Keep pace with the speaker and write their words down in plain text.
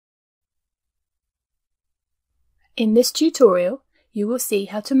In this tutorial, you will see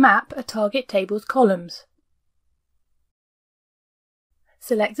how to map a target table's columns.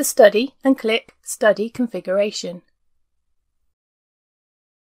 Select the study and click Study Configuration.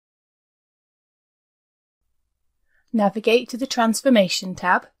 Navigate to the Transformation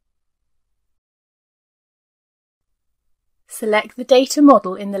tab. Select the data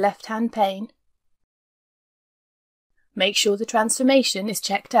model in the left-hand pane. Make sure the transformation is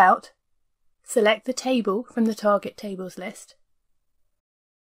checked out. Select the table from the target tables list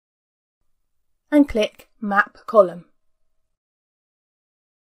and click Map Column.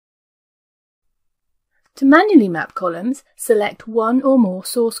 To manually map columns, select one or more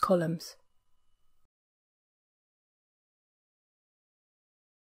source columns.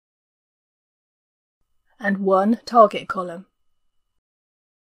 And one target column.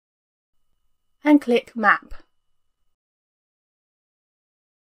 And click Map.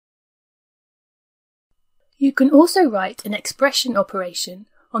 You can also write an expression operation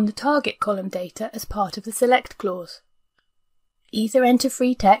on the target column data as part of the select clause. Either enter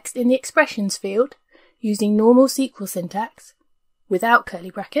free text in the expressions field using normal SQL syntax without curly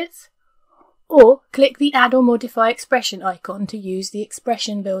brackets, or click the Add or Modify Expression icon to use the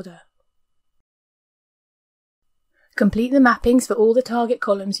expression builder. Complete the mappings for all the target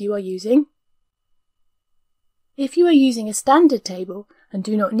columns you are using. If you are using a standard table and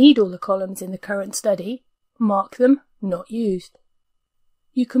do not need all the columns in the current study, mark them Not Used.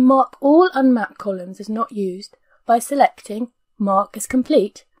 You can mark all unmapped columns as not used by selecting Mark as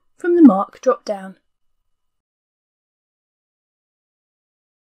Complete from the Mark drop-down.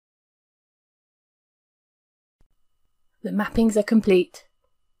 The mappings are complete.